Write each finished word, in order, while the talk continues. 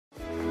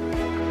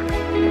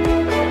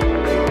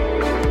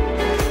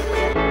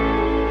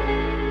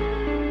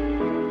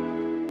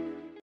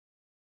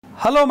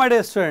Hello my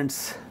dear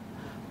students,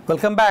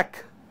 welcome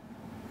back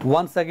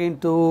once again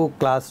to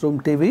Classroom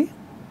TV.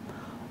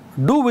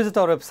 Do visit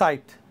our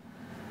website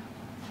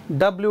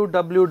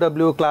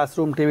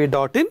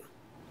www.classroomtv.in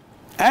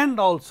and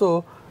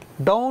also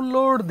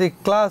download the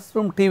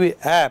Classroom TV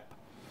app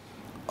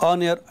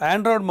on your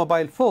Android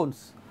mobile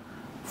phones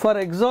for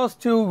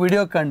exhaustive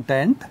video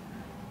content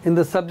in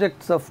the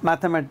subjects of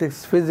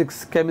mathematics,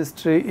 physics,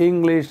 chemistry,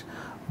 English,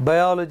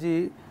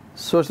 biology,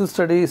 social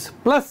studies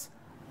plus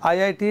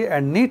IIT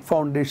and NEET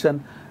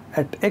foundation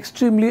at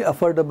extremely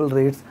affordable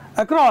rates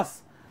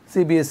across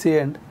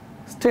CBSE and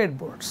state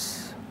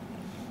boards.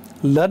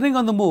 Learning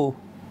on the move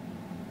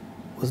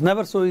was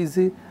never so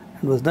easy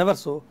and was never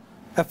so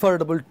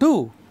affordable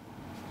too.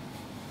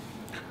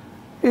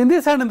 In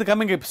this and in the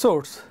coming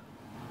episodes,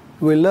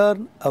 we will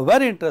learn a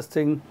very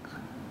interesting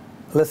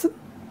lesson.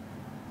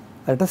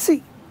 Let us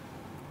see.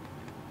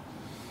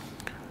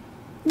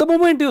 The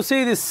moment you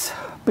see this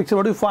picture,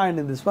 what do you find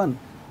in this one?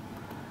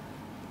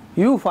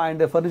 You find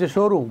a furniture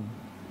showroom.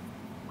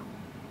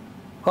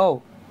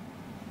 Oh,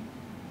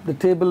 the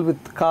table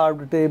with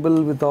carved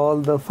table with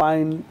all the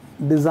fine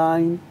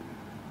design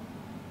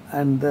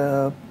and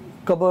the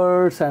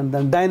cupboards and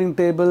the dining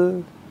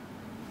table,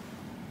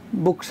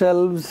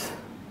 bookshelves,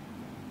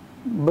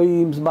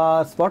 beams,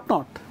 bars,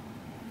 whatnot.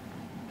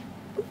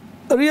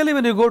 Really,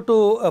 when you go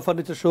to a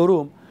furniture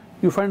showroom,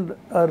 you find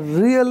a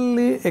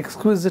really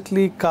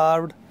exquisitely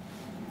carved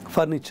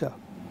furniture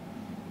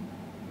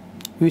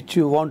which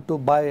you want to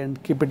buy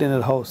and keep it in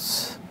your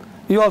house.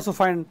 You also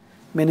find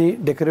many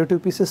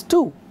decorative pieces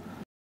too.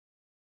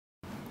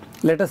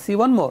 Let us see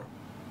one more.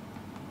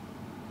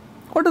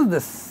 What is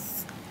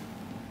this?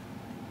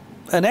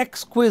 An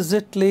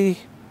exquisitely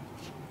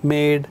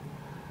made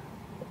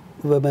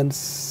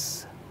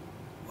women's,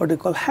 what do you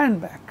call,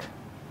 handbag.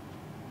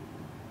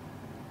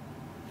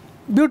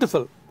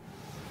 Beautiful.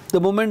 The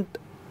moment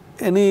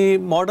any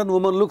modern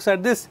woman looks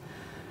at this,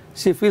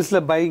 she feels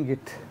like buying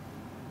it.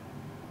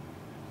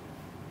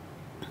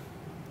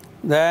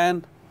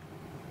 Then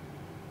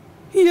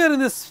here in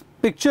this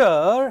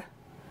picture,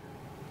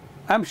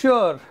 I am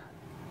sure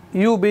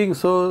you being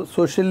so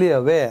socially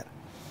aware,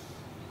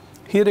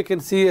 here you can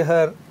see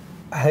her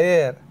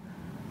hair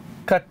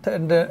cut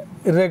and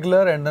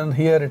irregular, and then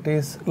here it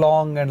is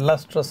long and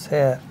lustrous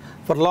hair,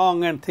 for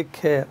long and thick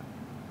hair.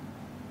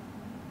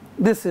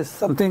 This is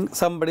something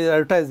somebody is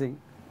advertising.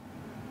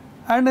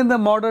 And in the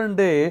modern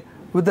day,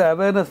 with the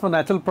awareness for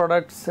natural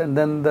products and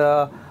then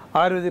the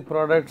Ayurvedic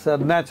products,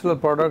 natural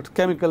products,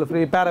 chemical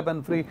free,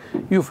 paraben free,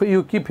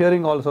 you keep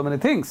hearing all so many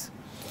things.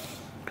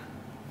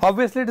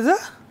 Obviously, it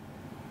is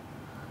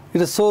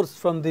sourced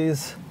from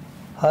these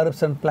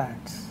herbs and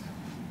plants,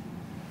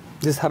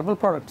 these herbal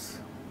products.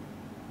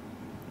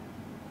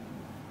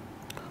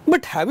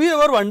 But have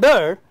you ever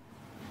wondered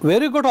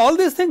where you got all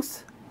these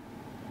things?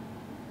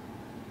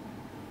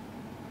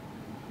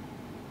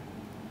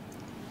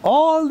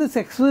 All this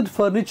exquisite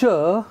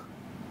furniture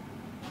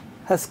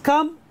has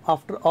come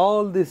after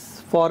all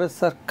these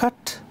forests are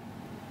cut,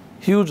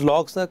 huge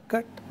logs are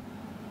cut,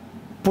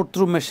 put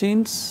through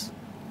machines,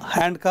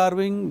 hand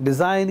carving,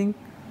 designing.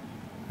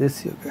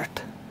 This you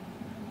get.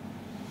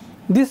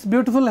 This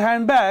beautiful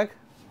handbag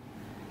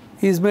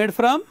is made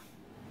from,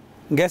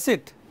 guess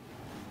it,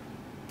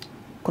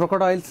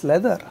 crocodile's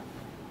leather.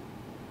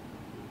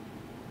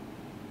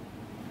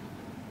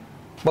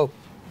 Wow.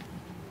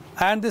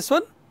 And this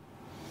one,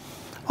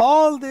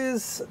 all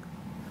these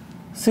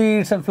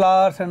seeds and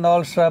flowers and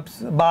all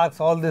shrubs, barks,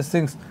 all these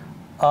things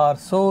are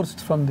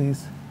sourced from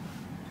these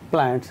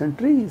plants and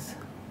trees.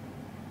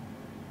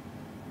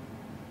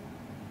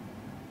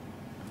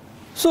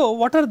 So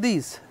what are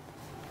these?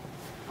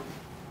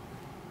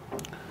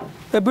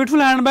 A beautiful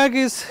handbag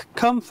has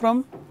come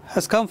from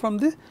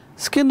the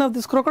skin of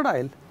this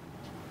crocodile.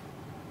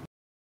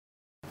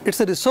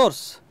 It's a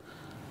resource.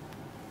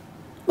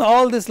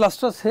 All this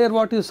lustrous hair,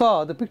 what you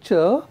saw, the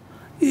picture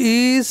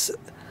is,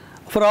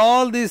 for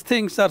all these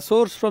things are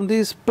sourced from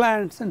these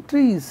plants and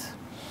trees,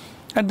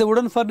 and the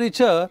wooden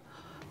furniture,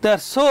 they are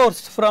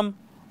sourced from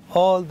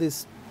all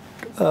these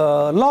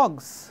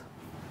logs.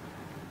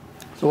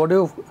 So what do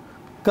you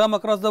come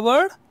across the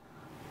word?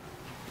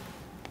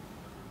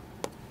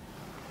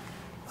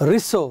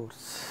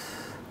 Resource.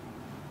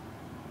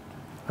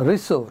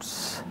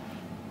 Resource.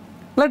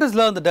 Let us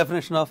learn the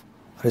definition of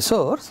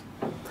resource.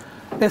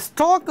 A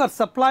stock or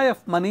supply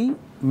of money,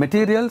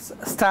 materials,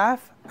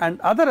 staff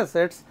and other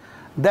assets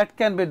that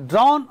can be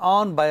drawn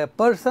on by a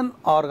person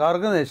or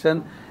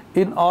organization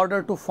in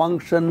order to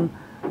function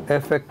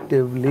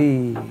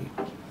effectively.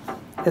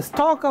 A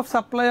stock of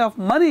supply of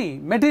money,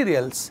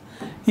 materials.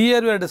 Here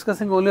we are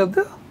discussing only of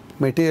the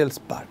materials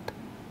part.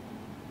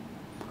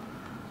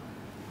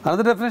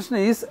 Another definition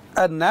is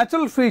a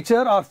natural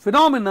feature or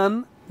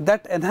phenomenon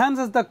that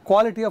enhances the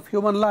quality of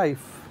human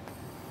life.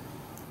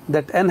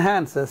 That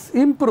enhances,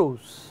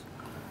 improves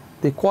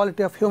the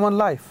quality of human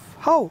life.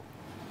 How?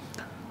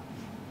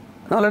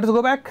 Now let us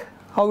go back,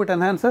 how it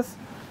enhances.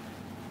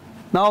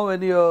 Now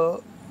when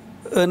you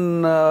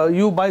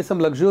buy some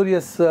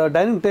luxurious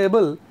dining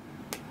table,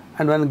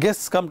 and when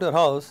guests come to your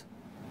house,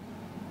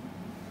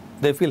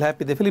 They feel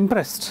happy, they feel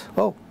impressed.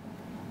 Oh,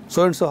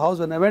 so and so house,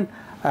 when I went,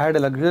 I had a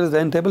luxurious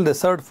dining table. They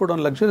served food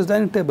on luxurious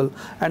dining table,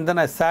 and then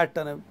I sat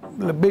on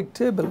a big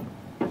table.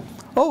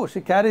 Oh,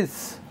 she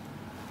carries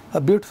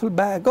a beautiful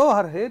bag. Oh,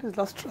 her hair is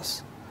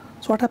lustrous.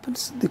 So what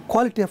happens? The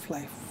quality of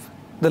life,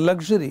 the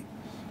luxury,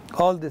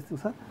 all these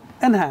things are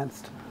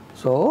enhanced.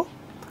 So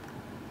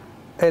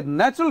a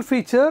natural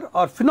feature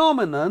or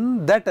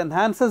phenomenon that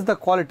enhances the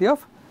quality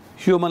of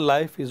human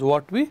life is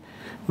what we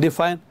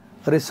define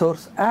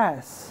resource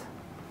as.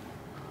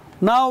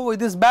 Now with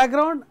this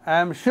background, I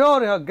am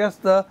sure you have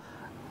guessed the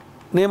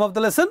name of the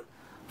lesson: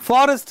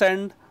 forest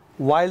and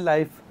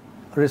wildlife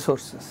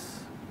resources.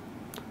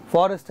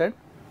 Forest and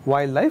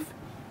wildlife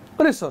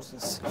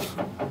resources.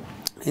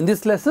 In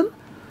this lesson,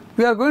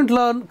 we are going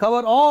to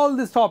cover all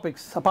these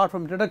topics apart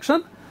from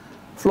introduction: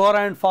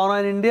 flora and fauna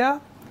in India.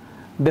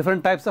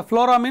 Different types of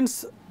flora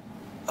means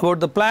about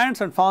the plants,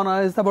 and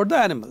fauna is about the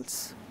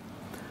animals.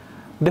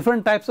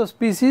 Different types of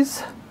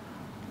species: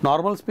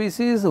 normal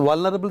species,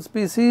 vulnerable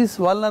species.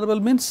 Vulnerable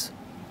means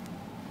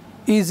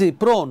easy,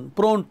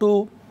 prone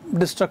to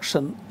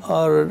destruction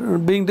or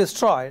being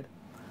destroyed.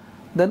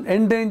 Then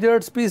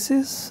endangered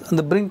species, on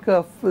the brink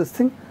of this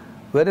thing,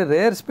 very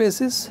rare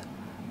species,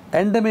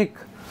 endemic,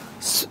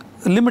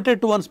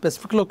 limited to one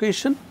specific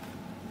location.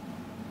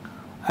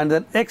 And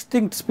then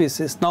extinct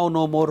species, now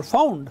no more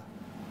found.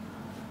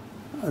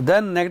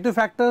 Then negative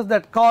factors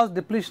that cause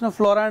depletion of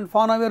flora and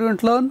fauna we are going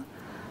to learn.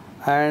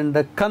 And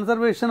the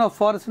conservation of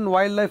forest and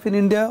wildlife in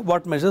India,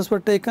 what measures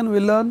were taken, we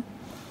will learn.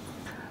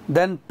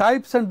 Then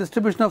types and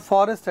distribution of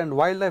forest and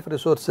wildlife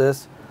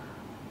resources.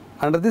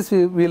 Under this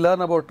we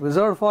learn about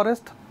reserved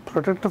forest,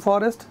 protected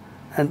forest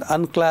and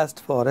unclassed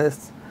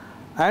forests.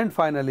 And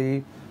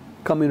finally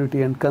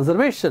community and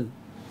conservation.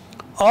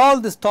 All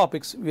these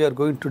topics we are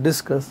going to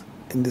discuss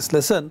in this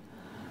lesson,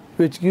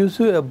 which gives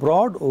you a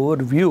broad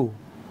overview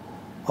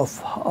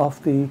of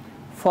the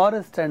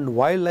forest and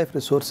wildlife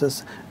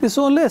resources. This is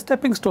only a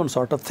stepping stone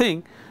sort of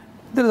thing.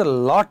 There is a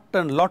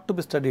lot to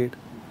be studied,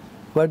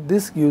 but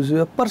this gives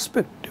you a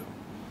perspective.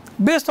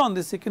 Based on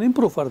this, you can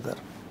improve further.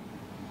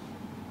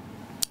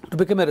 To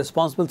become a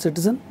responsible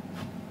citizen,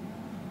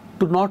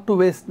 to not to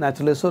waste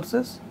natural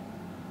resources.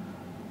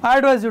 I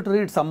advise you to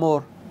read some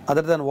more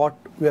other than what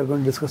we are going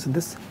to discuss in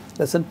this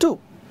lesson 2.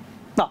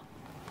 Now,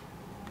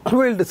 we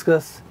will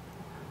discuss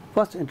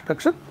first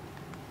introduction.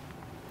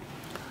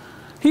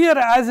 Here,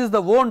 as is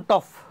the wont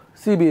of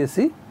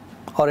CBSE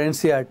or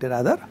NCERT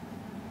rather,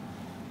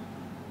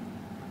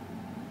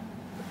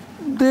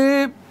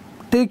 they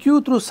take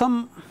you through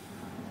some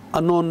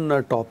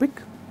unknown topic.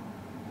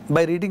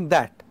 By reading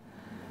that,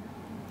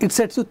 it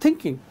sets you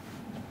thinking.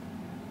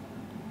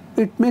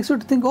 It makes you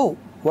to think, oh,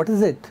 what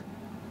is it?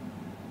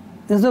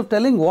 Instead of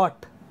telling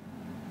what,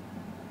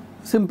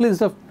 simply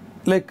instead of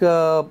like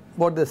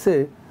what they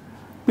say,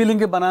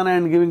 peeling a banana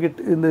and giving it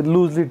in the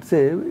loosely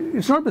say,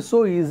 it should not be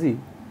so easy.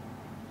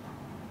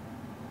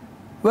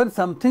 When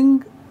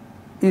something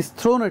is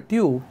thrown at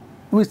you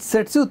which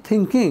sets you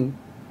thinking,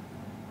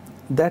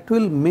 that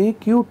will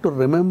make you to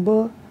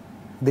remember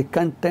the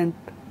content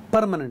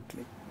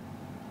permanently.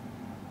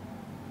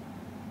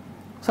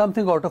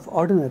 Something out of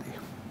ordinary.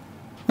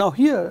 Now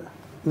here,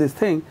 this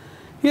thing,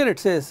 here it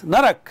says,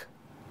 Narak,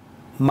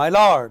 my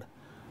lord,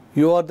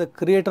 you are the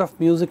creator of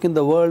music in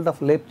the world of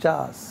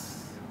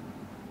Lepchas.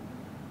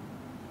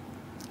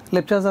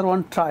 Lepchas are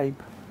one tribe.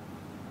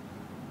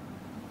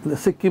 The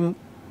Sikkim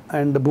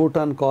and the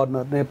Bhutan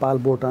corner, Nepal,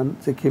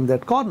 Bhutan, Sikkim,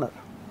 that corner.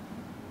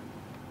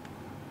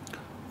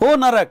 O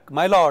Narak,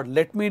 my lord,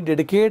 let me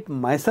dedicate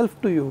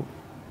myself to you.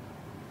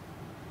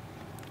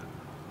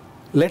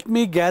 Let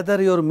me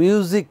gather your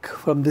music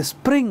from the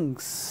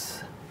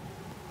springs.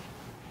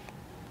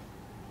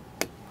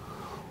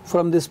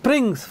 From the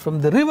springs,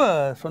 from the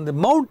rivers, from the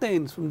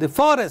mountains, from the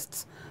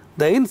forests,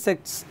 the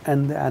insects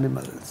and the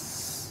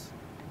animals.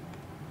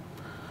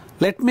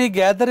 Let me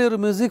gather your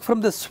music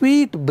from the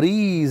sweet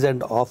breeze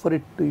and offer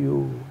it to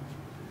you.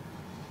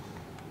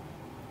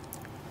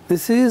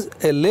 This is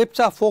a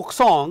Lepcha folk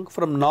song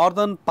from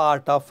northern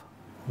part of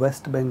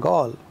West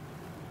Bengal.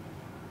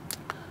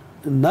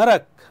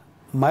 Narak,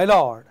 my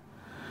lord,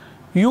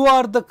 you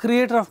are the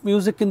creator of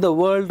music in the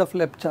world of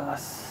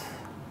Lepchas.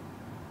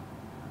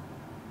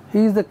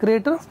 He is the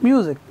creator of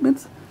music,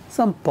 means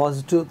some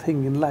positive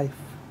thing in life.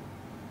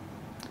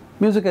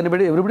 Music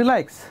everybody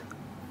likes,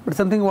 but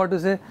something what to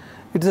say,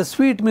 it is a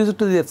sweet music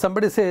to the ear.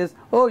 Somebody says,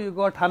 oh, you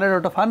got 100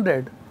 out of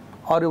 100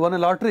 or you won a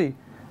lottery.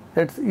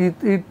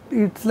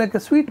 It's like a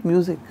sweet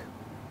music.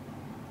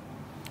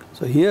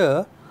 So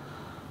here,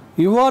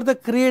 you are the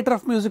creator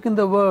of music in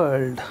the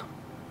world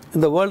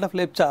of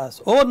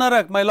Lepchas. Oh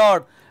Narak, my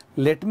lord,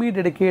 let me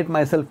dedicate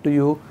myself to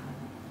you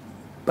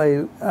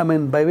by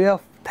way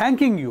of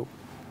thanking you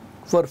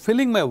for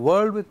filling my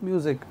world with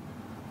music,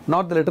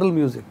 not the literal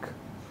music.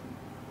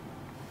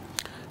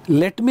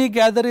 Let me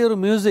gather your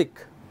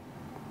music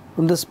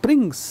from the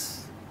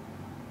springs,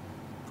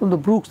 from the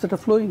brooks that are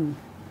flowing,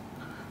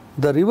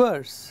 the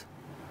rivers,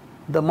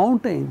 the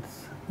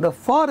mountains, the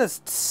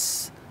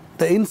forests,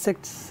 the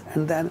insects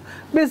and the animals.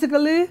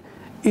 Basically,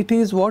 it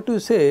is what you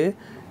say,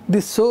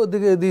 the soul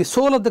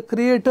of the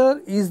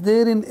Creator is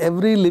there in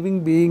every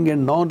living being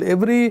and non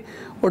every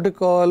what you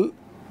call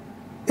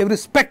every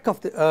speck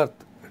of the earth,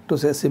 to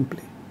say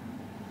simply.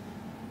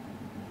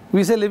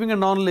 We say living and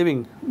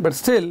non-living, but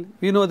still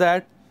we know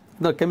that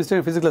in the chemistry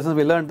and physics lessons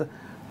we learned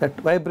that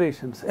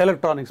vibrations,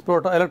 electronics,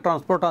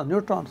 electrons, protons,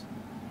 neutrons,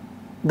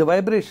 the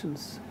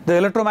vibrations, the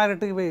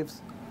electromagnetic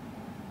waves,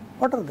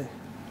 what are they?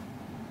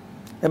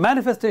 A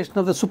manifestation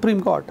of the Supreme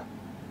God.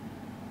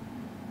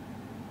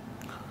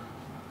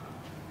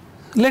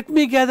 Let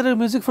me gather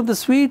music from the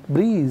sweet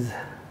breeze.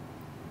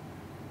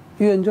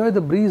 You enjoy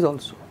the breeze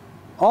also.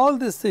 All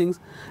these things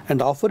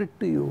and offer it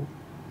to you.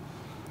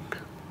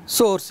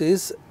 Source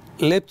is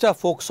Lepcha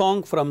folk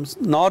song from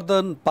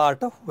northern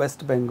part of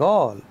West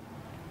Bengal.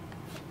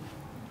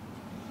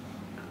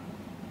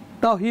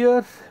 Now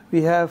here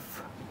we have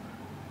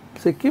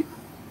Sikkim,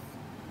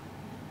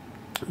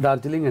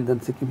 Darjeeling and then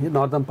Sikkim here,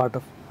 northern part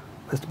of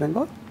West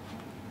Bengal.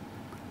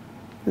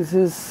 This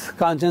is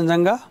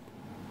Kanchenjunga,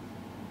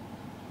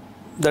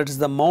 that is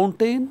the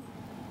mountain.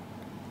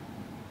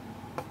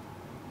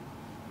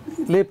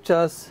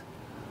 Lepchas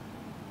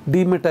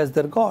deem it as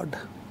their god.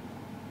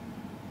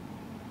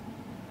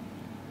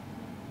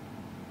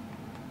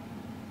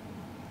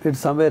 It's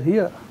somewhere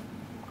here,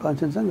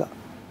 Kanchenjunga.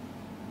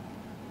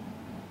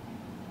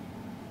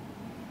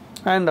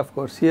 And of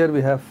course here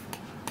we have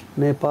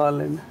Nepal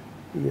and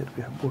here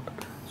we have Bhutan.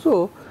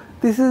 So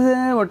this is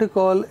a what you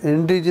call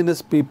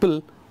indigenous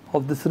people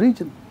of this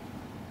region.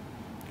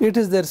 It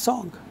is their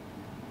song.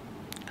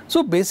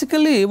 So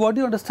basically what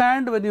you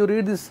understand when you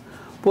read this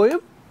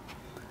poem,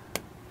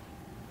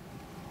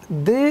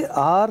 they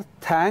are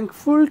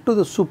thankful to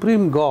the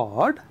Supreme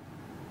God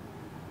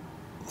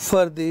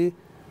for the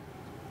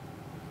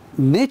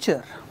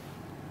nature.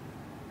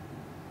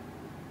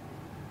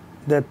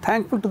 They are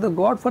thankful to the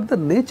God for the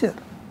nature,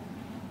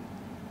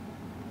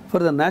 for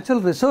the natural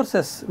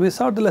resources. We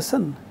saw the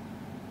lesson.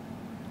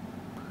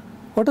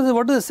 What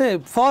do they say?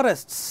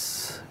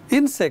 Forests,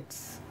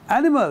 insects,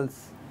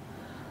 animals,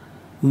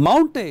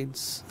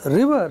 mountains,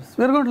 rivers.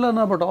 We are going to learn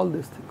about all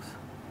these things.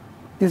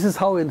 This is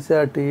how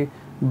NCERT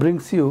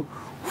brings you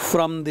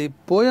from the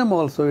poem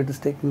also. It is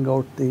taking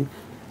out the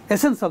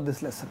essence of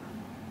this lesson,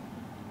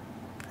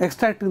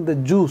 extracting the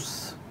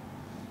juice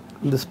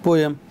in this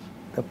poem,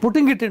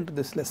 putting it into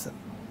this lesson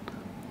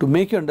to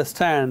make you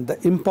understand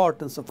the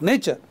importance of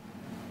nature.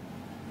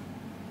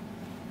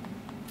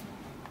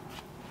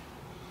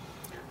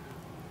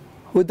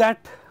 With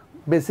that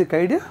basic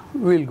idea,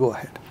 we will go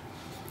ahead.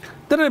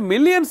 There are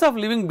millions of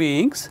living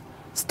beings,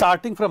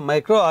 starting from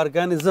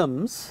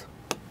microorganisms,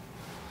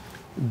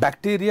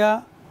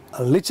 bacteria,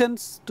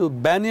 lichens to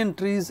banyan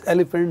trees,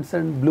 elephants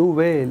and blue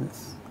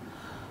whales.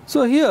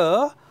 So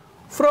here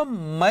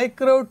from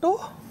micro to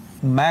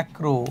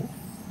macro,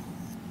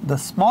 the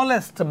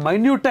smallest,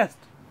 minutest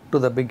to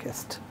the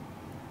biggest.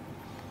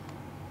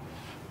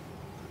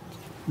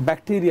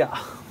 Bacteria,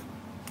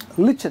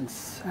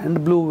 lichens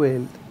and blue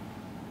whale.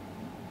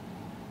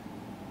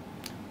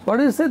 What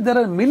do you say? There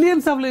are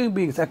millions of living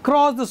beings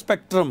across the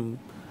spectrum.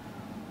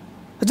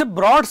 Such a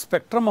broad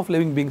spectrum of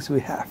living beings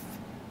we have.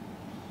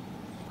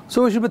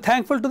 So we should be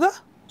thankful to the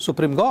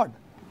Supreme God.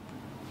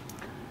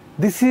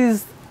 This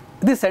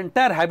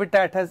entire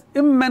habitat has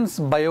immense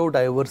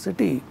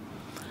biodiversity.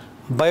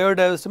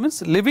 Biodiversity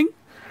means living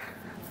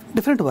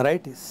different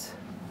varieties.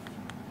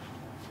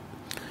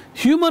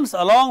 Humans,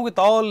 along with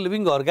all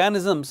living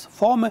organisms,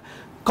 form a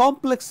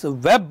complex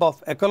web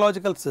of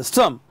ecological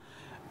system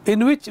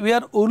in which we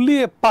are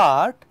only a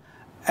part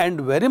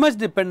and very much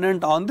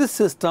dependent on this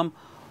system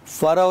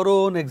for our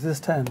own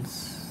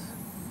existence.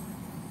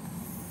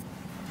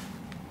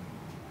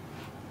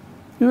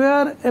 We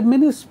are a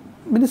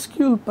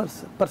minuscule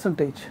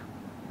percentage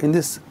in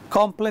this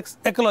complex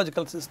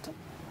ecological system,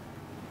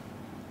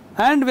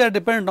 and we are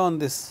dependent on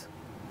this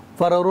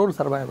for our own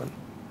survival.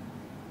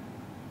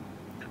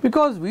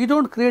 Because we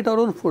don't create our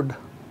own food,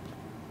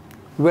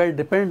 we are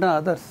dependent on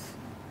others,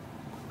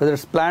 whether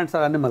it's plants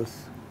or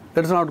animals.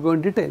 Let us not go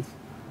in details.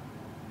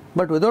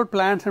 But without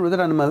plants and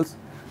without animals,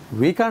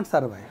 we can't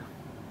survive.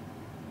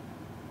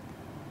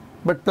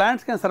 But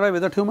plants can survive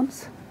without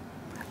humans.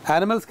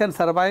 Animals can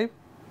survive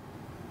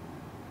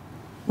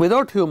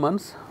without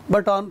humans,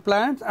 but on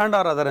plants and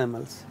or other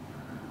animals.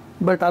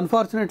 But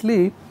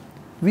unfortunately,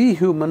 we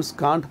humans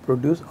can't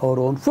produce our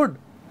own food.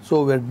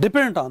 So we are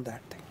dependent on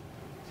that thing.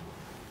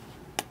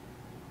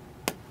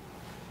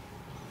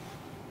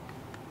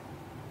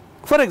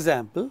 For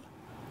example,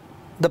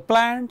 the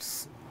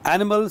plants,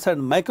 animals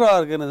and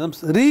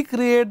microorganisms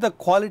recreate the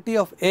quality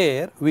of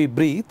air we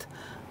breathe,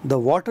 the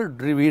water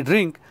we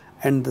drink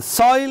and the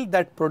soil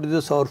that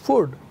produces our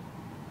food.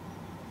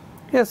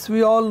 Yes,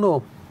 we all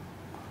know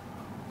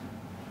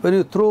when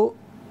you throw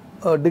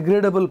a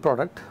degradable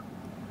product,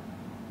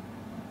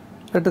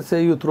 let us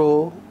say you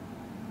throw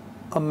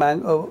a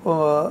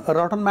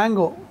rotten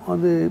mango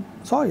on the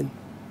soil,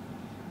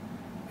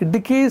 it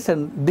decays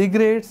and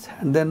degrades,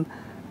 and then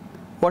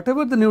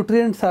whatever the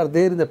nutrients are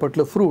there in the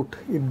particular fruit,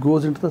 it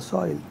goes into the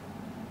soil.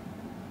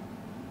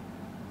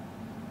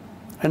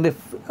 And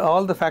if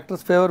all the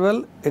factors favor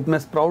well, it may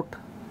sprout,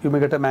 you may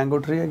get a mango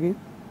tree again,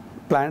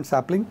 plant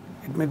sapling,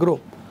 it may grow.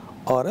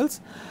 Or else,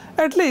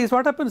 at least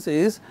what happens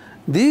is,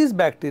 these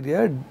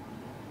bacteria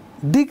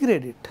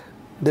degrade it,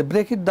 they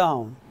break it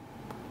down,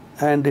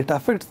 and it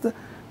affects the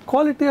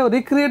quality of,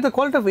 recreate the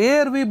quality of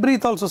air we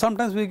breathe also.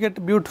 Sometimes we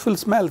get beautiful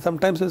smell,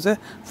 sometimes it's a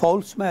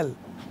foul smell.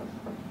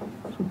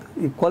 So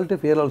the quality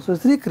of air also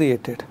is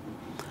recreated.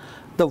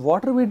 The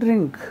water we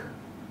drink,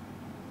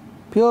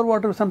 pure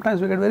water,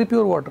 sometimes we get very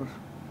pure water.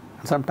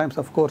 And sometimes,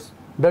 of course,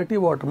 dirty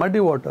water, muddy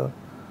water,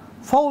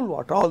 foul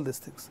water, all these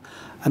things.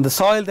 And the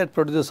soil that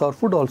produces our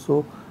food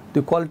also,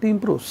 the quality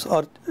improves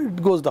or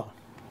it goes down,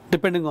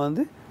 depending on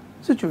the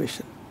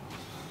situation.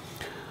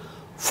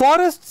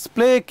 Forests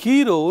play a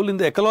key role in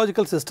the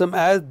ecological system,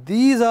 as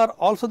these are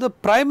also the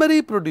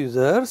primary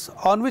producers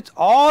on which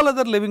all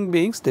other living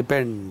beings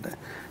depend.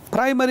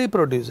 Primary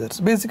producers.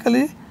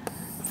 Basically,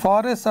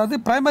 forests are the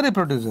primary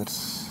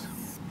producers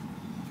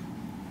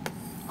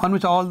on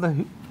which all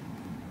the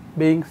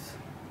beings,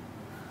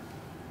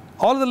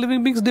 all the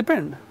living beings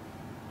depend.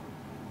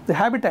 The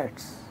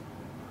habitats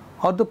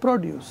or the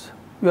produce,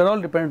 we are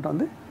all dependent on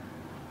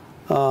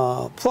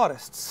the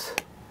forests,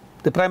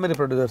 the primary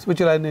producers, which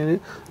you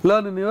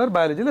learn in your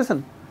biology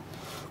lesson.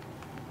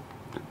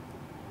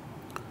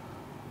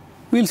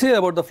 We will see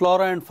about the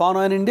flora and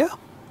fauna in India.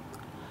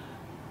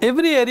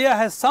 Every area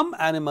has some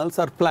animals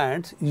or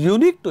plants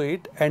unique to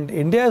it, and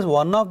India is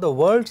one of the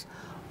world's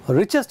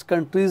richest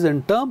countries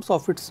in terms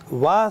of its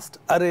vast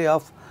array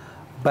of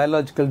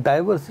biological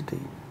diversity.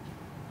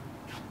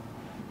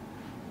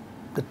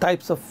 The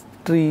types of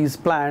trees,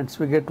 plants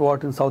we get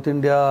what in South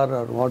India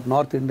or what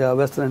North India,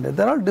 Western India,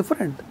 they are all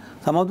different.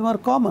 Some of them are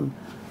common,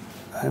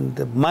 and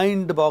the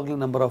mind-boggling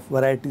number of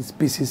varieties,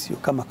 species you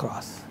come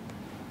across.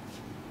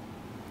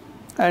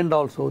 And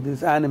also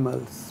these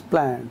animals,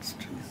 plants,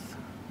 trees,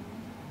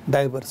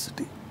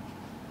 diversity.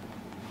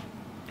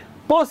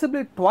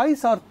 Possibly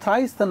twice or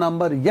thrice the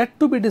number yet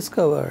to be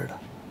discovered.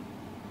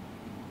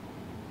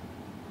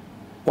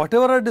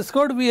 Whatever are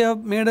discovered, we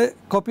have made a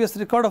copious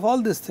record of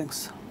all these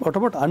things. What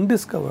about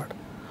undiscovered?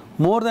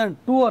 More than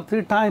 2 or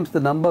 3 times the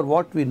number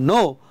what we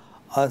know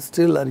are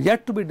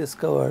yet to be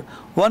discovered.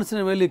 Once in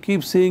a while you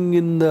keep seeing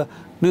in the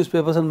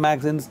newspapers and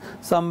magazines,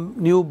 some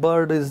new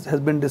bird has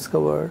been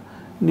discovered,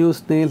 new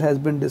snail has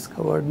been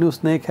discovered, new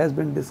snake has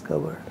been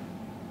discovered.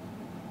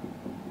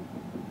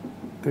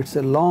 It's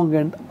a long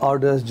and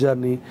arduous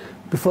journey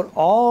before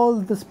all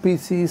the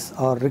species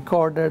are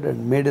recorded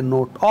and made a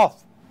note of,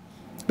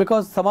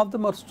 because some of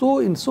them are so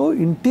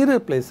interior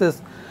places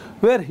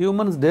where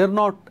humans dare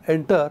not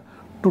enter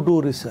to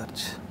do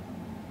research.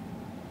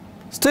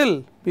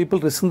 Still, people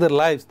risk their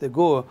lives, they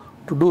go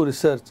to do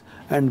research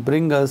and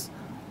bring us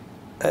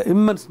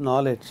immense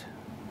knowledge,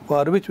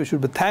 for which we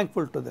should be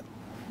thankful to them.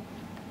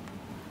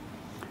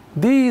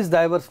 These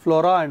diverse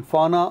flora and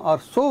fauna are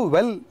so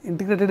well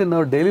integrated in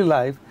our daily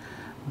life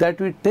that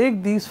we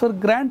take these for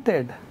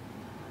granted.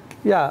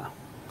 Yeah,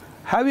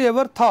 have you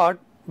ever thought,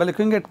 by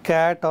looking at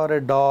cat or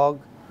a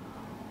dog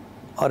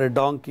or a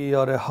donkey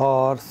or a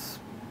horse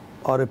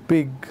or a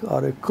pig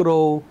or a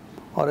crow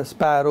or a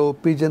sparrow,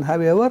 pigeon,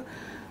 have you ever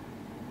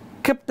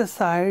kept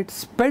aside,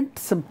 spent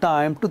some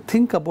time to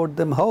think about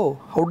them?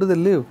 How do they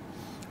live?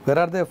 Where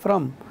are they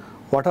from?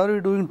 What are we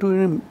doing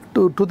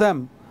to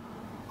them?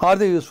 Are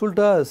they useful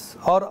to us,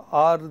 or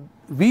are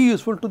we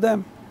useful to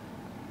them?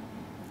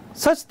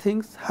 Such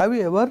things, have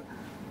you ever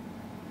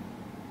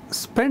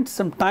spent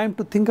some time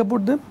to think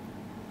about them?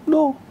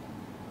 No.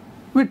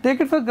 We take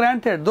it for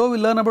granted. Though we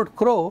learn about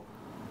crow,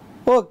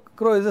 oh,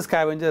 crow is a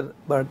scavenger,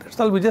 but that's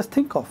all we just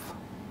think of.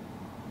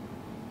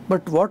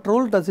 But what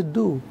role does it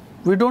do?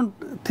 We don't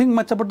think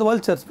much about the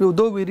vultures.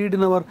 Though we read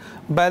in our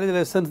biology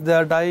lessons, they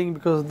are dying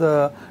because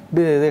the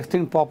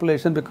extinct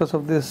population, because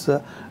of this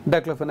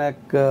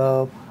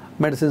diclofenac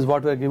medicines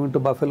what we are giving to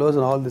buffaloes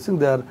and all these things,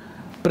 they are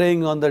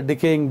preying on the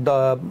decaying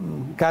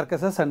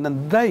carcasses and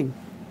then dying.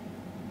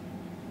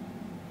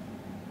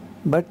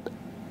 But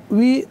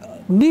we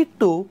need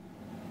to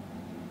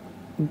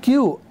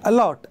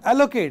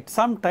allocate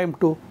some time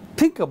to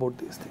think about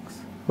these things.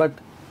 But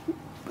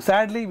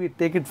sadly, we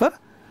take it for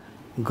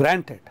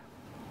granted.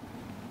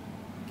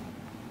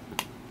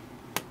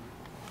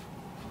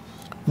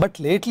 But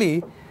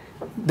lately,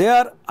 they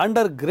are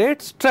under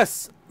great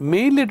stress,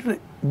 mainly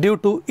due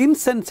to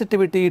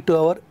insensitivity to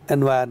our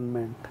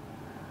environment.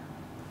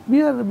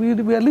 We are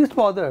least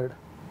bothered.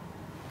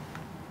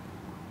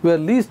 We are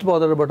least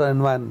bothered about our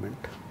environment.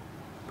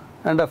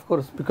 And of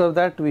course, because of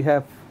that, we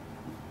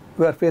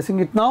are facing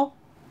it now.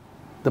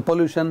 The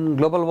pollution,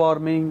 global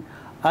warming,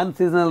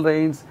 unseasonal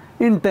rains,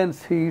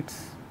 intense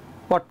heats,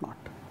 whatnot.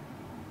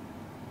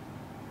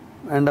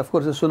 And of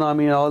course, the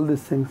tsunami, all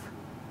these things.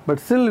 But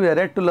still, we are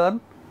yet to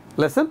learn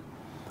lesson.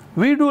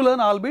 We do learn,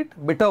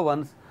 albeit bitter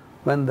ones,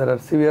 when there are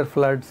severe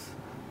floods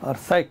or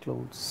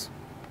cyclones.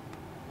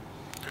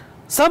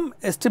 Some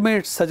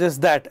estimates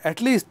suggest that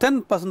at least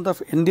 10%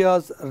 of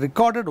India's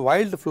recorded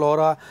wild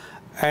flora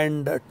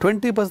and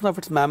 20% of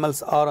its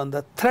mammals are on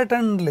the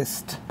threatened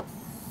list.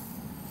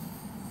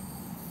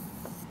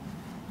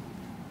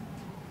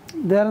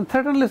 They are in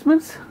threatened list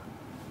means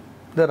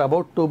they are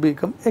about to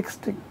become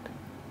extinct,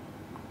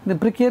 in a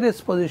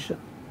precarious position.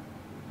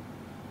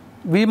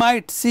 We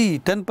might see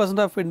 10%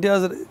 of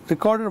India's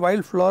recorded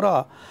wild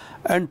flora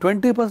and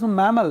 20%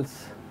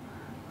 mammals.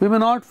 We may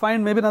not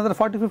find maybe another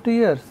 40-50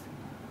 years.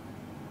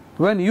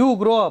 When you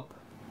grow up,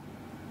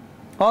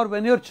 or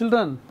when your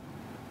children,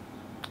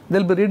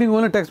 they'll be reading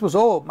only textbooks.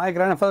 Oh, my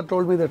grandfather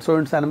told me that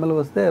so-and-so animal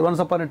was there once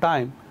upon a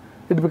time.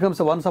 It becomes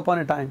a once upon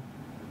a time.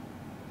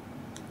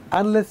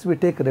 Unless we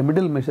take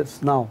remedial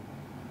measures now,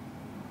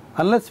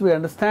 unless we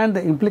understand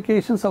the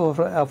implications of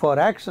our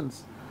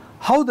actions,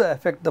 how they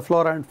affect the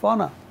flora and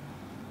fauna,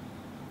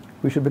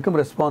 we should become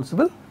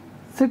responsible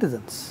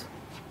citizens.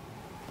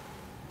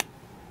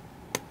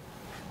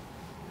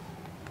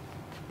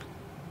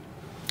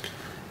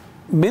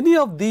 Many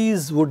of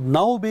these would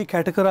now be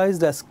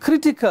categorized as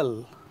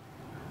critical,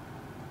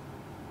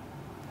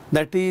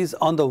 that is,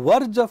 on the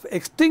verge of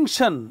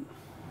extinction.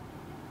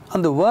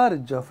 On the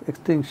verge of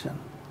extinction.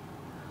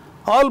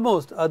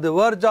 Almost at the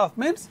verge of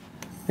means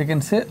you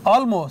can say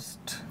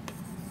almost.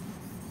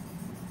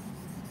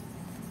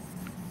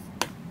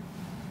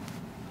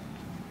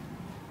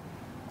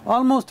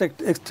 Almost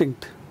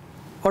extinct.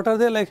 What are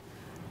they? Like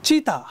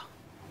cheetah,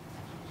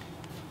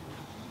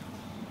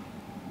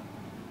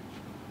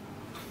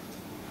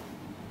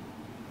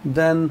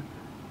 then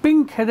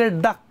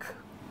pink-headed duck,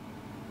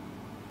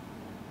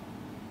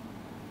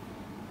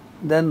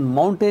 then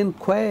mountain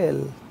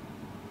quail,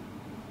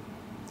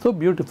 so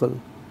beautiful,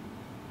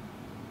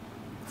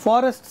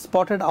 forest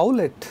spotted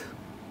owlet,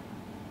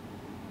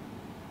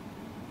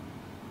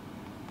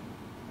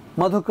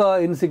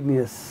 Madhuka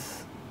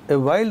insignis, a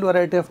wild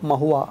variety of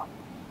mahua.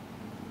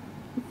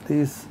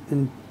 These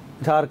in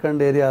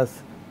Jharkhand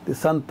areas, the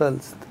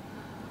Santals,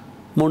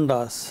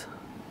 Mundas,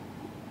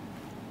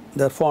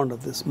 they are fond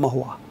of this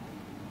mahua.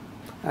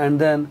 And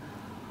then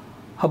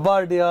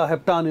Habardia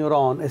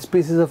heptanuron, a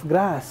species of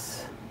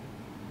grass.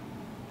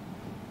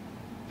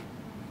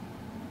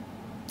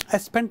 I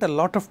spent a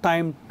lot of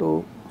time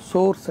to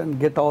source and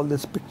get all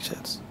these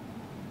pictures.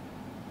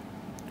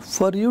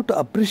 For you to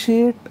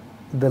appreciate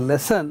the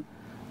lesson,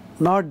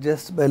 not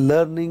just by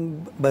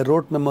learning by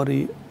rote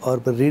memory or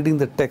by reading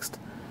the text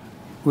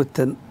with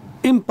an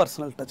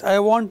impersonal touch. I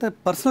want a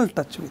personal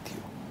touch with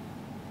you.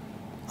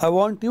 I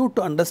want you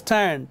to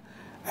understand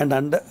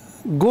and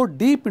go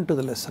deep into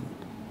the lesson,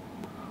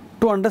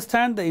 to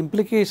understand the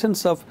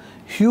implications of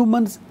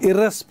humans'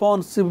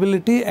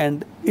 irresponsibility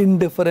and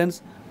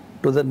indifference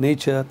to the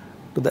nature,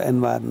 to the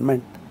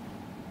environment.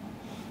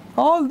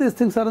 All these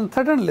things are on the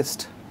threatened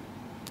list,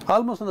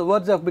 almost on the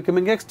verge of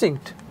becoming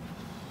extinct.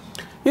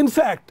 In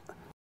fact,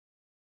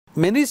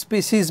 many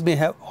species may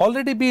have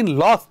already been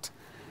lost,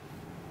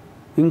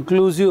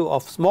 inclusive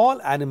of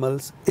small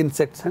animals,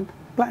 insects and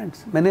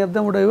plants. Many of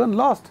them would have even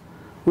lost.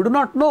 We do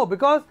not know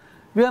because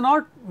we have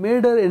not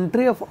made an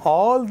entry of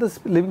all the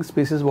living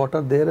species what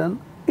are there in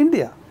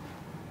India.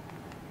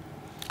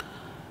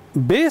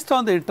 Based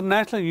on the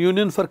International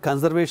Union for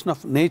Conservation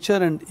of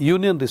Nature and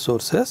Union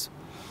Resources,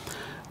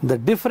 the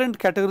different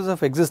categories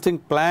of existing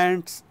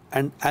plants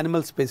and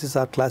animal species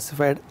are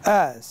classified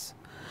as.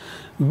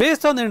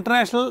 Based on the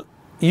International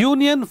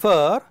Union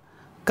for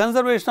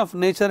Conservation of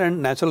Nature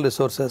and Natural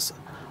Resources,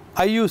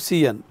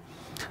 IUCN,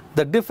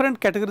 the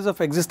different categories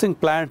of existing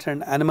plants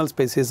and animal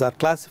species are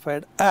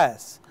classified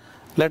as.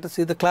 Let us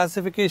see the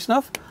classification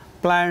of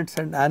plants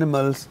and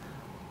animals: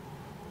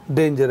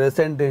 dangerous,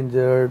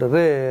 endangered,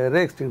 rare,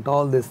 extinct,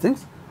 all these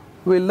things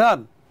we will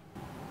learn.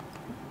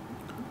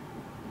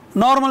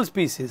 Normal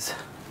species.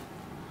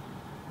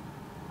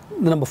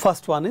 The number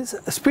first one is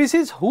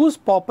species whose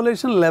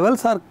population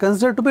levels are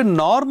considered to be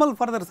normal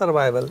for their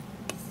survival,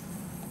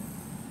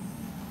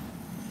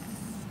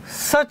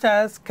 such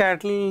as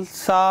cattle,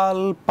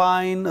 sal,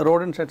 pine,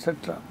 rodents,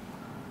 etc.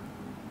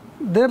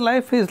 Their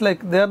life is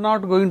like they are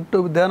not in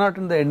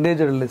the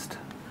endangered list.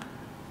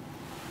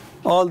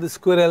 All the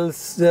squirrels,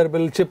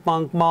 gerbil,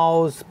 chipmunk,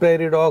 mouse,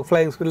 prairie dog,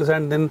 flying squirrels,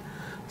 and then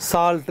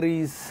sal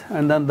trees,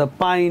 and then the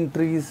pine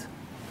trees.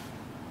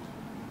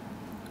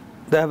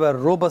 They have a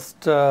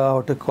robust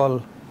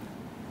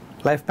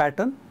life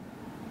pattern.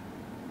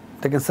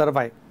 They can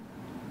survive.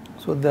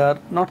 So they are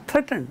not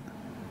threatened.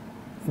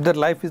 Their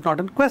life is not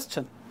in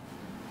question.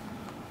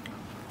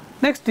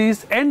 Next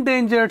is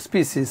endangered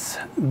species.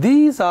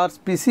 These are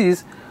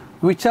species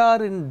which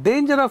are in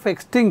danger of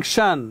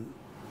extinction.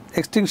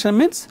 Extinction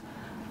means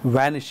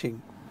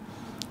vanishing.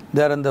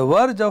 They are on the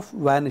verge of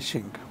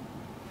vanishing.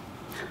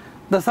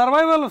 The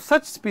survival of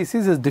such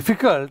species is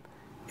difficult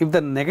if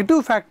the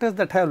negative factors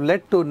that have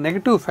led to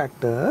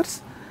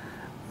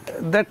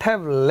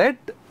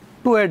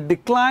a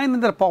decline in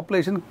their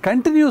population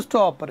continues to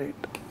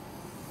operate.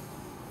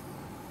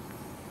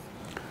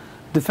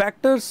 The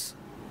factors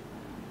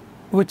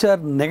which are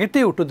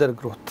negative to their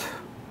growth.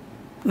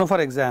 Now, for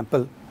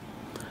example,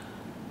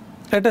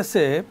 let us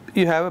say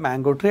you have a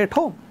mango tree at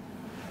home.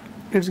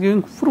 It is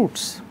giving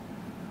fruits.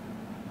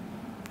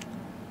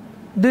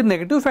 The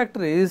negative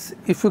factor is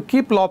if you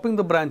keep lopping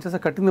the branches or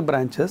cutting the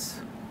branches,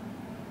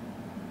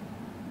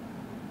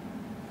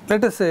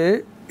 let us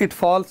say it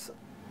falls,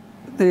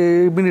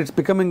 it's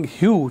becoming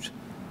huge,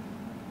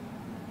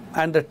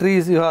 and the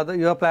trees you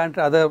have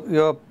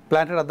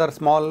planted other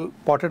small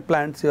potted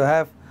plants you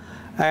have,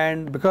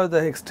 and because of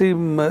the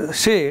extreme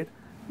shade,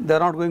 they are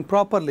not going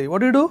properly. What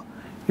do?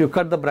 You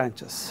cut the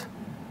branches.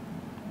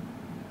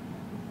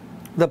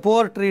 The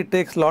poor tree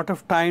takes lot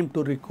of time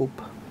to recoup.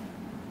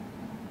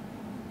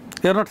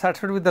 You are not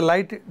satisfied with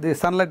the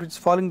sunlight which is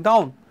falling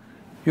down.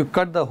 You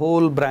cut the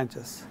whole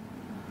branches.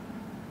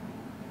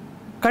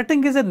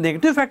 Cutting is a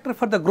negative factor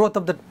for the growth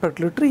of that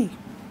particular tree.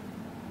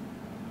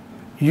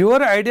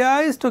 Your idea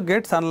is to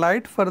get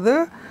sunlight for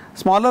the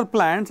smaller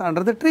plants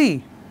under the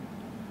tree.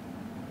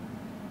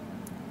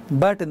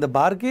 But in the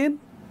bargain,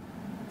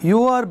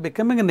 you are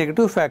becoming a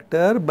negative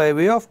factor by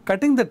way of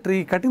cutting the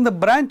tree, cutting the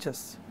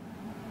branches.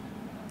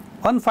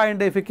 One fine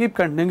day, if you keep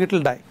continuing, it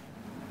will die.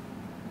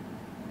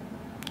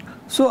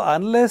 So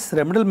unless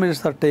remedial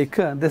measures are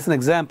taken, this is an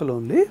example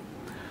only.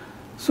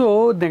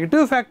 So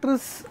negative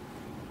factors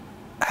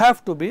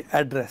have to be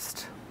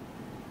addressed.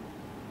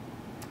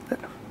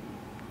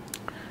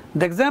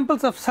 The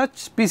examples of such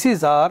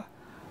species are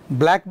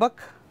black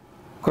buck,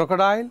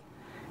 crocodile,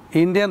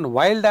 Indian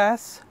wild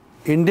ass,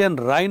 Indian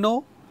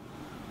rhino,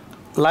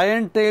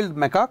 lion-tailed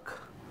macaque,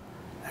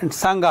 and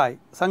sangai.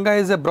 Sangai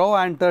is a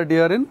brow-antler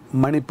deer in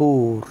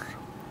Manipur.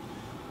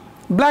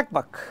 Black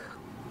buck,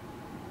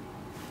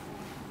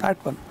 that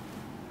one.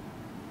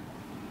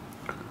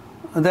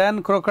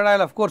 Then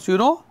crocodile, of course, you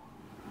know,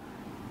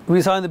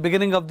 we saw in the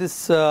beginning of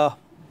this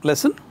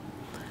lesson.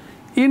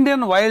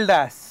 Indian wild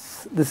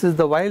ass, this is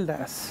the wild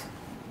ass.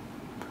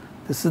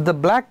 This is the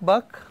black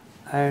buck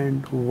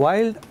and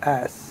wild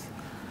ass.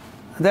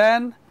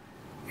 Then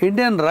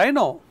Indian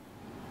rhino,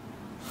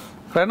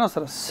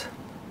 rhinoceros.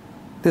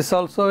 This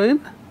also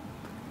in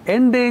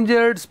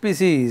endangered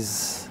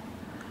species.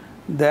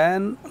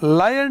 Then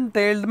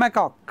lion-tailed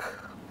macaque.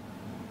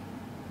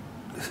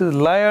 This is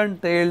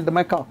lion-tailed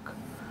macaque.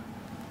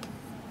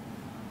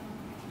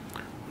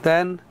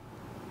 Then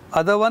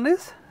other one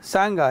is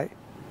sangai,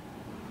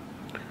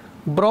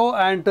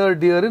 brow-antler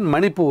deer in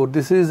Manipur.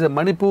 This is a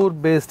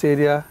Manipur-based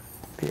area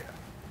deer.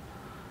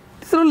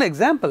 These are only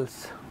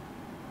examples.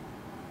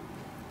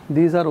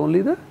 These are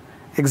only the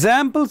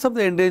examples of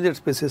the endangered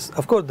species.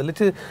 Of course,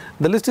 the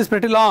list is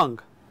pretty long.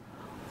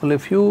 Only a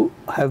few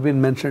have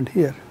been mentioned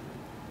here.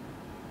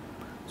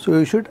 So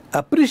you should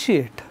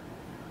appreciate.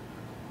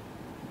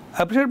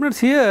 Appreciate means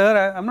here,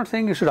 I am not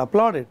saying you should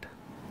applaud it.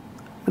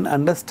 And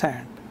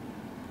understand.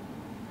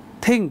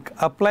 Think,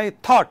 apply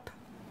thought.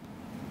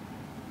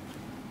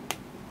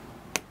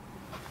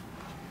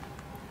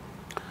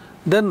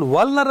 Then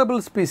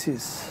vulnerable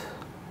species.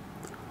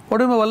 What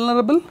do you mean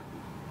vulnerable?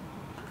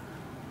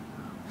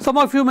 Some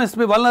of you must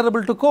be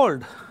vulnerable to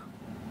cold.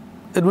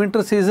 In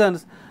winter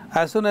seasons,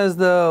 as soon as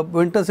the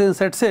winter season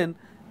sets in,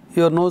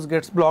 your nose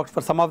gets blocked.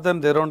 For some of them,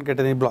 they don't get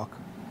any block.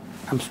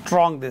 I'm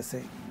strong, they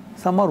say.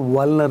 Some are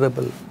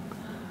vulnerable,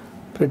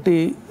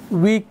 pretty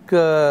weak,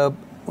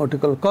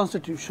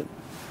 constitution.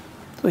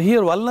 So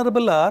here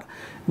vulnerable are,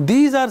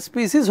 these are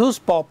species whose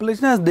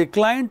population has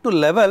declined to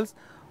levels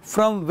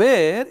from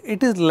where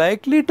it is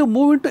likely to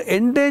move into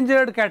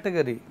endangered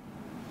category.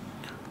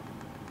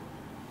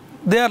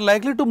 They are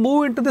likely to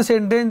move into this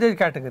endangered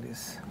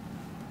categories.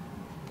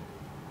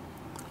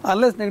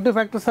 Unless negative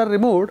factors are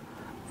removed,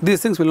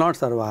 these things will not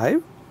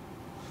survive.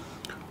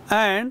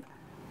 And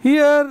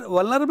here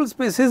vulnerable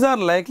species are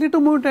likely to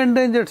move to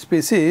endangered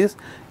species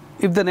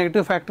if the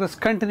negative factors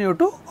continue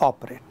to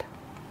operate.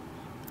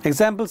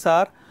 Examples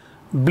are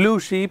blue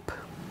sheep.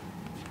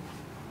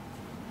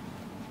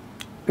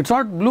 It's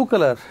not blue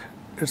color,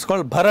 it's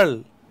called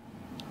bharal,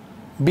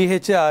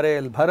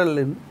 B-H-A-R-A-L, bharal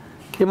in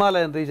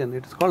Himalayan region.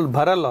 It is called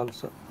bharal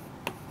also.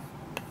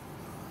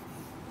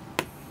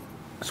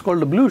 It's called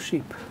the blue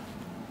sheep.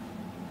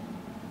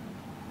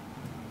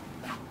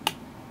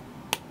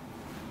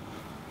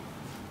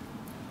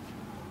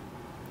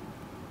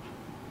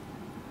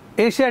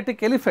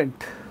 Asiatic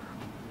elephant.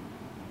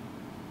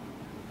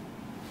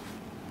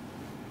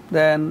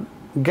 Then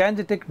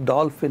Gangetic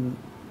dolphin.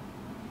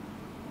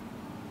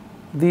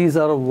 These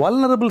are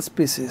vulnerable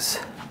species.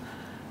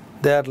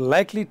 They are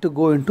likely to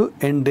go into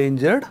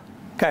endangered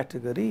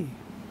category.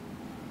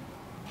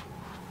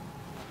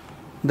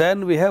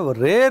 Then we have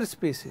rare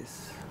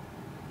species.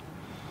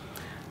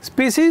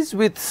 Species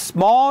with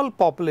small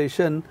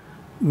population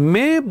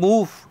may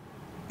move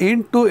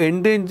into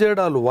endangered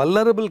or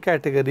vulnerable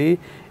category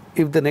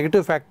if the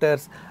negative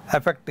factors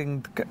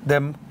affecting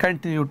them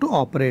continue to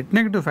operate.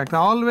 Negative factor,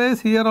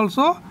 always here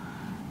also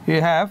you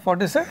have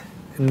what is a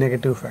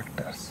negative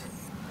factors.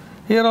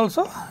 Here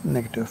also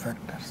negative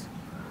factors.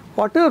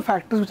 Whatever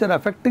factors which are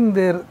affecting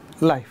their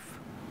life.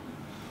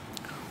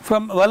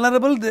 From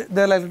vulnerable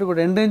they are likely to go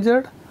to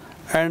endangered,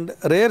 and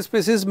rare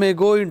species may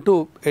go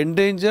into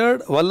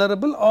endangered,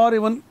 vulnerable or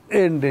even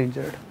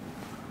endangered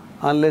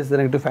unless the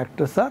negative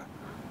factors are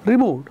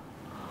removed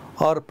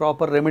or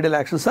proper remedial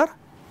actions are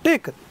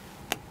taken.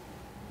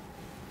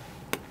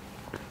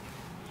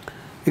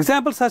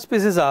 Examples such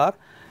species are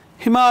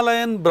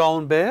Himalayan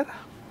brown bear,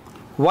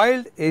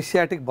 wild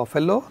Asiatic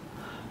buffalo,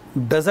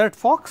 desert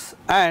fox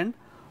and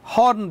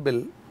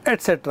hornbill,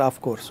 etc.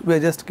 Of course, we are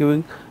just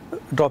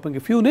dropping a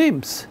few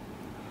names.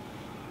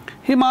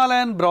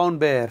 Himalayan brown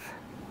bear,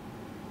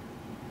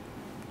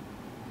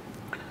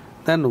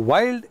 then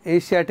wild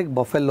Asiatic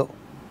buffalo.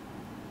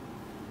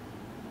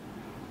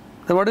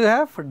 Then what do you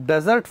have?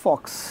 Desert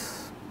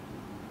fox,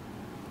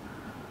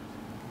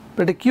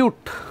 pretty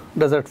cute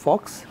desert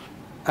fox,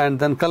 and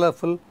then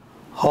colorful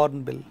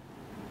hornbill.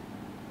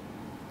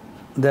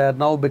 They are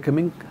now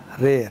becoming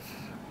rare.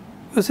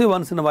 You see,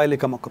 once in a while you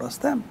come across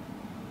them.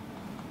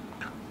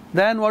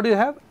 Then what do you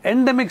have?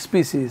 Endemic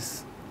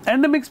species.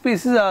 Endemic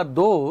species are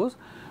those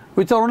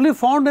which are only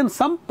found in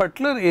some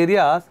particular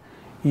areas,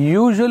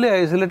 usually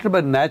isolated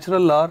by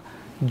natural or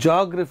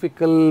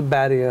geographical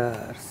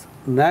barriers.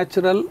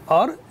 Natural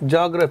or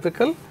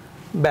geographical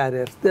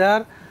barriers. They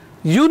are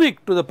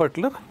unique to the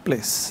particular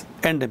place,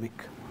 endemic.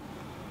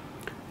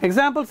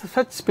 Examples of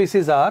such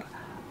species are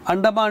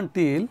Andaman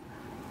teal,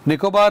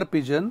 Nicobar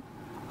pigeon,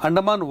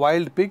 Andaman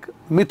wild pig,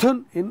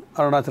 Mithun in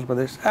Arunachal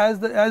Pradesh.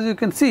 As you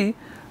can see,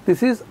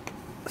 this is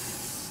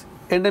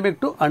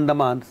endemic to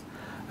Andamans,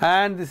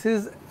 and this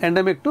is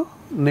endemic to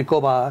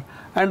Nicobar,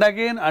 and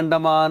again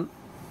Andaman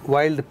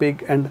wild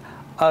pig and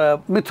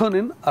Mithun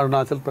in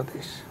Arunachal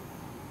Pradesh.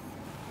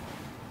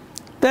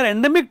 They are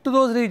endemic to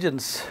those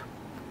regions.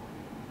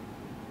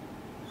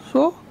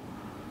 So,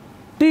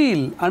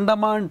 teal,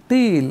 Andaman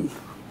teal,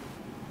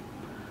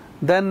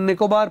 then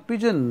Nicobar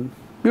pigeon,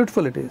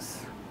 beautiful it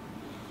is,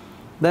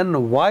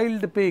 then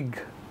wild pig,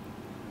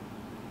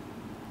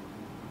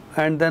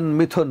 and then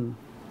Mithun.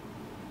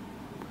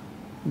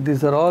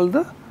 These are all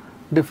the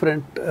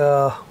different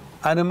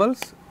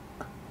animals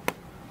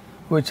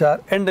which are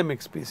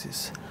endemic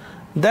species.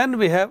 Then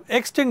we have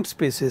extinct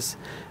species.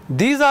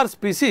 These are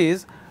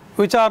species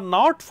which are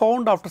not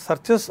found after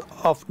searches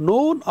of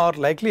known or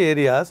likely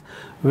areas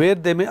where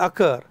they may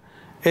occur.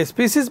 A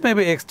species may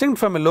be extinct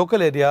from a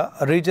local area,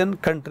 a region,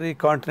 country,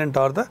 continent,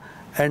 or the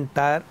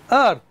entire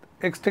earth.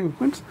 Extinct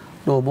means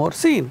no more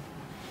seen.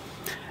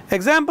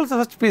 Examples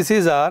of such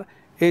species are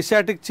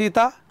Asiatic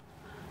cheetah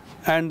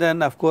and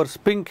then of course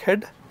pink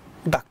head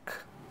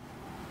duck.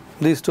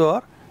 These two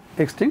are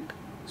extinct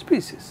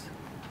species.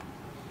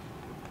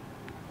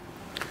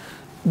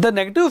 The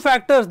negative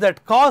factors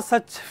that cause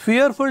such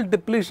fearful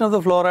depletion of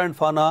the flora and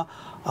fauna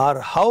are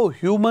how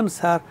humans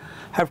have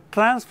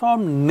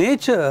transformed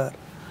nature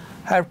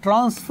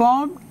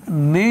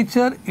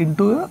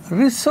into a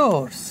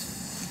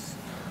resource,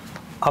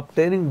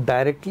 obtaining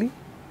directly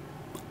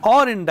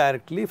or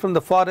indirectly from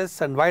the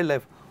forests and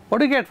wildlife. What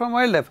do you get from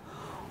wildlife?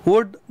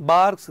 Wood,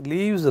 barks,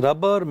 leaves,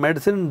 rubber,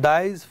 medicine,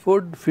 dyes,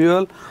 food,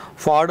 fuel,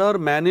 fodder,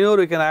 manure,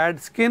 you can add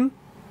skin,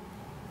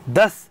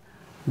 thus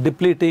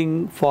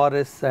depleting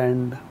forests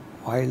and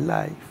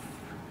wildlife.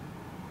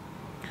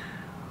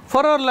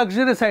 For our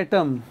luxurious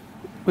item,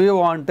 we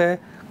want a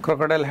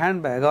crocodile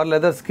handbag or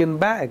leather skin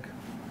bag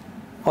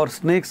or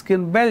snake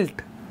skin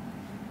belt.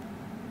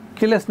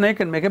 Kill a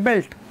snake and make a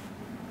belt.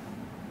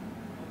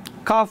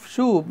 Calf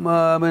shoe,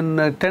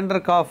 tender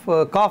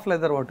calf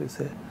leather, what you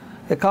say.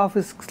 A calf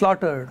is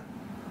slaughtered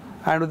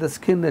and with the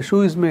skin a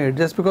shoe is made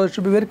just because it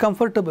should be very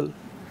comfortable.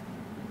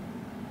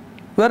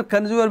 We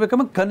are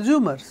becoming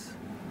consumers.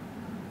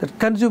 That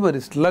consumer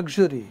is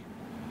luxury,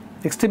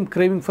 extreme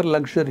craving for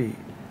luxury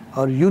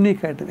or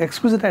unique items,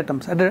 exquisite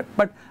items,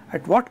 but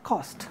at what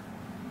cost?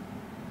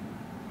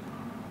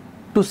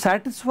 To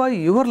satisfy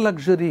your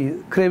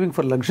luxury, craving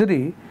for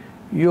luxury,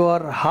 you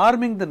are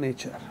harming the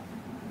nature.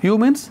 You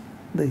means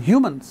the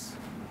humans.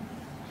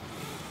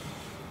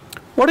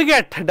 What do you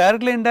get?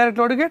 Directly,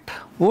 indirectly, what do you get?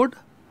 Wood,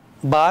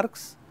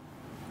 barks,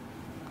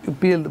 you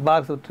peel the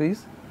barks of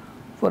trees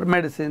for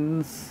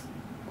medicines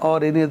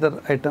or any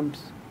other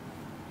items.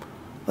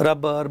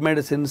 Rubber,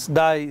 medicines,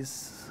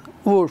 dyes,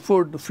 wood,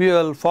 food,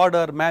 fuel,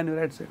 fodder, manure,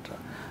 etc.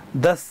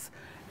 Thus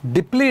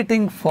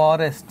depleting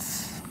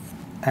forests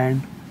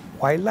and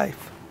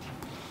wildlife.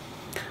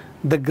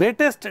 The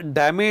greatest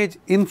damage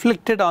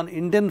inflicted on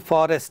Indian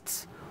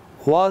forests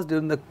was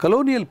during the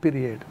colonial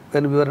period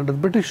when we were under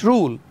British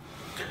rule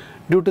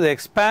due to the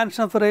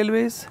expansion of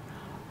railways,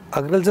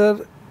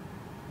 agriculture,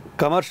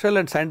 commercial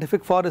and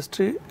scientific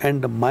forestry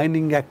and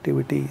mining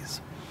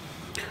activities.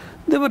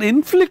 They were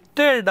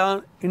inflicted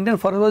on Indian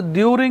forests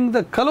during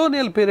the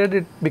colonial period.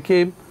 It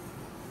became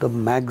the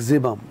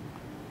maximum.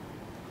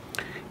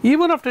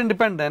 Even after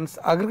independence,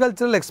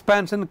 agricultural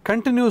expansion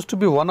continues to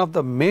be one of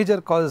the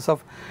major causes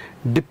of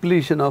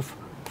depletion of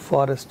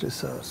forest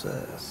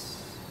resources.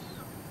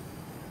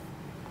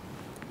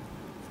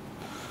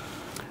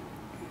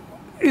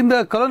 In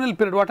the colonial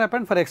period, what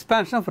happened? For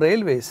expansion of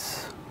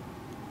railways.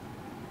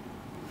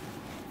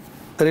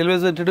 The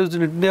railways were introduced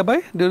in India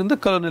during the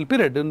colonial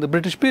period, during the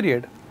British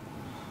period.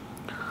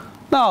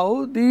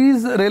 Now,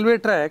 these railway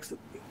tracks,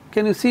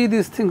 can you see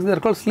these things? They are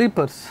called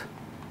sleepers.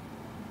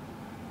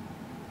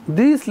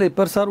 These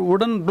sleepers are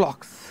wooden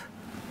blocks.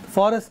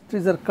 Forest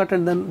trees are cut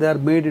and then they are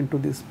made into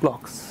these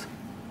blocks,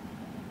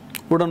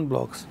 wooden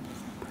blocks.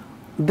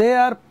 They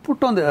are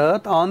put on the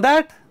earth. On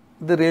that,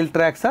 the rail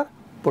tracks are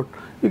put.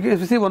 If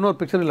you see one more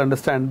picture, you will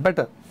understand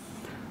better.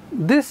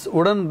 this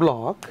wooden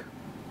block,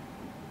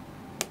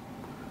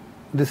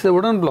 this is a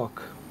wooden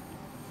block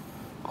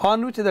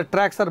on which the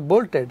tracks are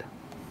bolted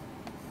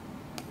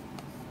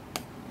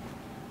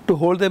to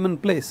hold them in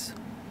place.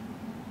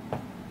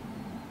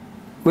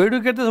 Where do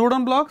you get these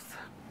wooden blocks?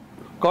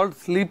 Called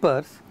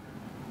sleepers,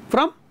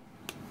 from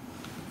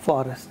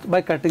forest,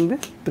 by cutting the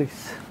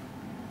trees.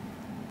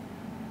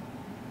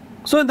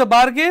 So in the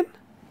bargain,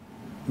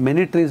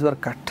 many trees were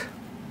cut.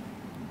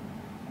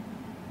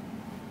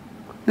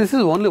 This is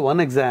only one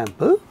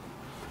example.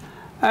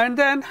 And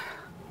then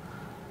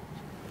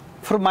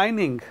for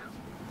mining,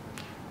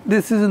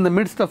 this is in the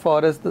midst of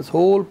forest, this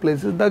whole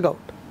place is dug out.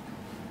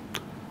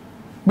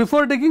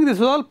 Before digging, this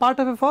was all part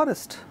of a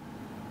forest.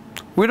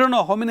 We don't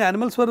know how many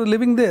animals were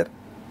living there.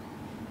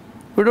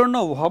 We don't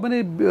know how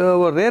many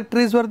rare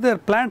trees were there,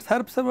 plants,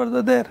 herbs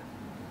were there.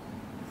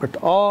 But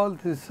all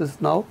this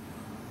is now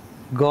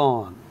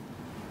gone.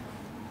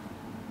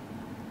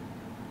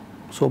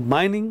 So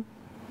mining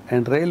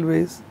and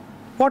railways,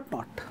 what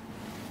not?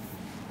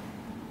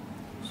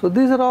 So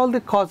these are all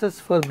the causes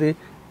for the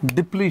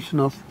depletion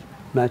of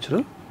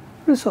natural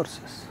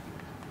resources.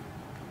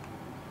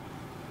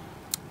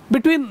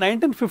 Between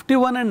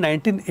 1951 and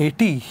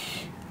 1980,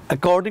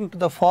 according to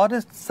the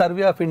Forest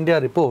Survey of India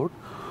report,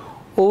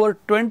 over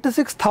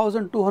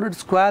 26,200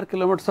 square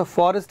kilometers of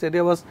forest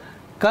area was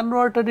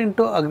converted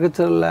into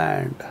agricultural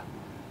land.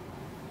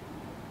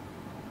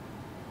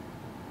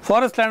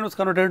 Forest land was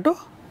converted into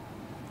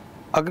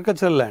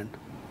agricultural land.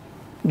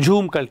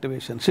 Jhum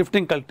cultivation,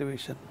 shifting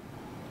cultivation.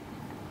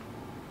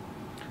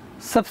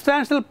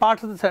 Substantial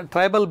parts of the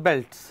tribal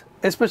belts,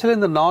 especially in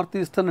the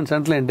northeastern and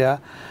central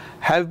India,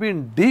 have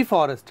been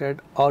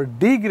deforested or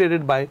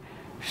degraded by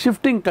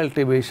shifting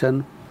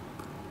cultivation,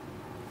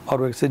 or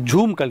we say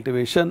jhum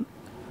cultivation,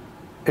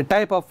 a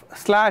type of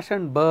slash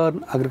and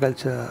burn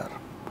agriculture.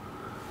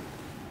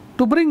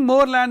 To bring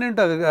more land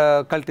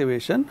into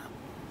cultivation,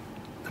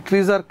 the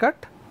trees are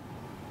cut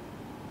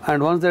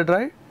and once they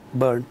dry,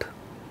 burnt.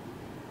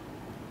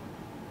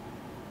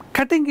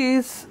 Cutting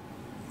is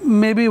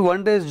maybe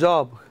one day's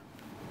job.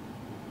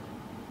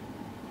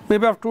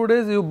 Maybe after 2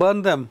 days you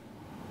burn them,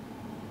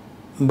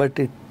 but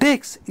it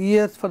takes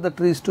years for the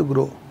trees to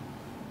grow.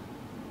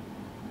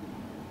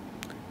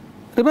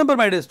 Remember,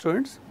 my dear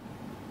students,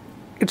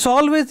 it's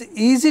always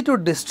easy to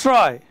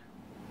destroy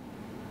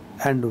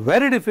and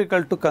very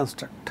difficult to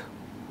construct.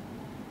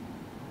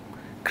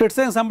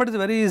 Criticizing somebody is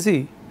very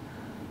easy,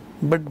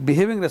 but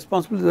behaving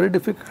responsibly is very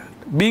difficult.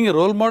 Being a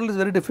role model is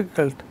very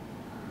difficult.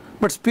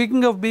 But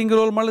speaking of being a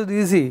role model is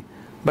easy,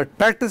 but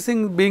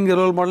practicing being a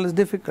role model is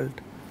difficult.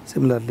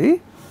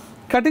 Similarly,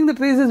 cutting the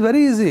trees is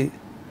very easy.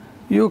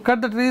 You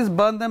cut the trees,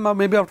 burn them, or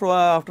maybe after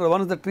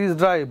once the trees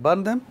dry,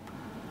 burn them,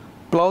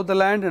 plow the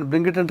land and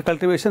bring it into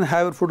cultivation,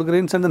 have your food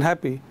grains and then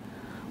happy.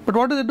 But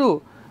what do they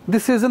do?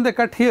 This season they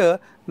cut here,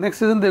 next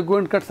season they go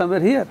and cut somewhere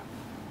here.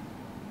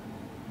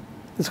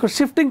 It's called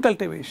shifting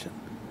cultivation.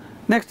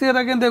 Next year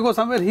again they go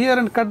somewhere here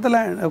and cut the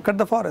land, cut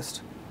the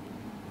forest.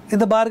 In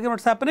the bargain,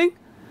 what's happening?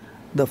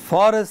 The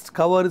forest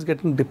cover is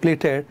getting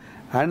depleted,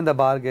 and in the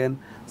bargain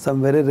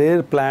some very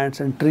rare plants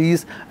and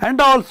trees,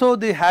 and also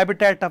the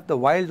habitat of the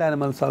wild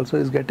animals also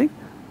is getting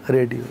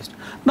reduced.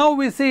 Now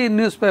we see in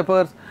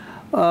newspapers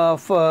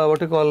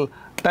what you call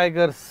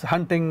tigers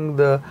hunting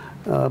the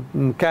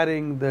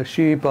carrying the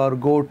sheep or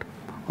goat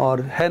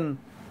or hen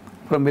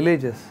from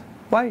villages.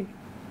 Why?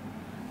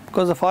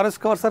 Because the forest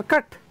covers are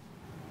cut.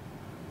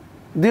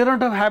 They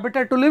don't have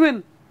habitat to live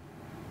in.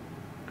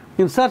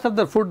 In search of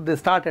the food, they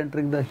start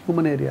entering the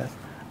human areas,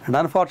 and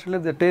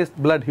unfortunately if they taste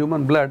blood,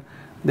 human blood,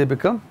 they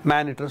become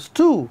man-eaters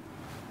too.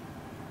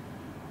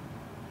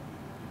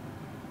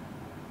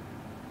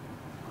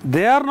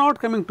 They are not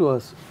coming to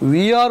us,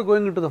 we are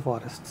going into the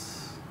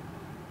forests.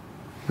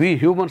 We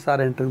humans are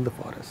entering the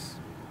forests.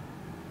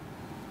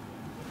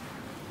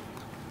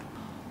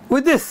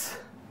 With this,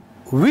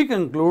 we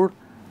conclude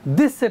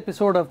this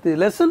episode of the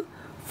lesson,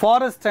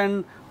 Forest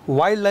and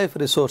Wildlife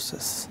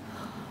Resources,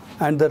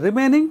 and the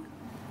remaining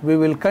we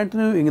will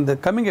continue in the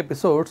coming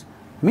episodes.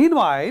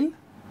 Meanwhile,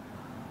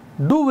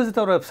 do visit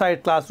our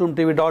website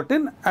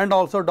classroomtv.in and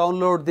also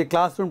download the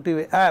Classroom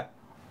TV app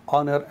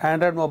on your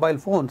Android mobile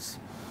phones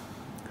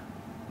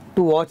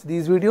to watch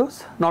these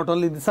videos, not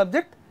only the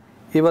subject,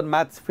 even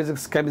maths,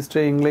 physics,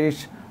 chemistry,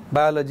 English,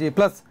 biology,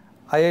 plus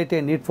IIT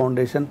and NEET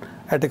Foundation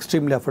at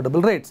extremely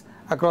affordable rates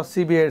across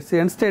CBSE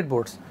and state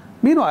boards.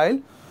 Meanwhile,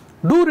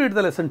 do read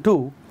the lesson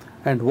 2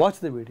 and watch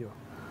the video.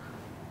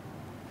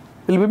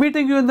 We'll be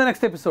meeting you in the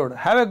next episode.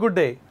 Have a good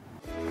day.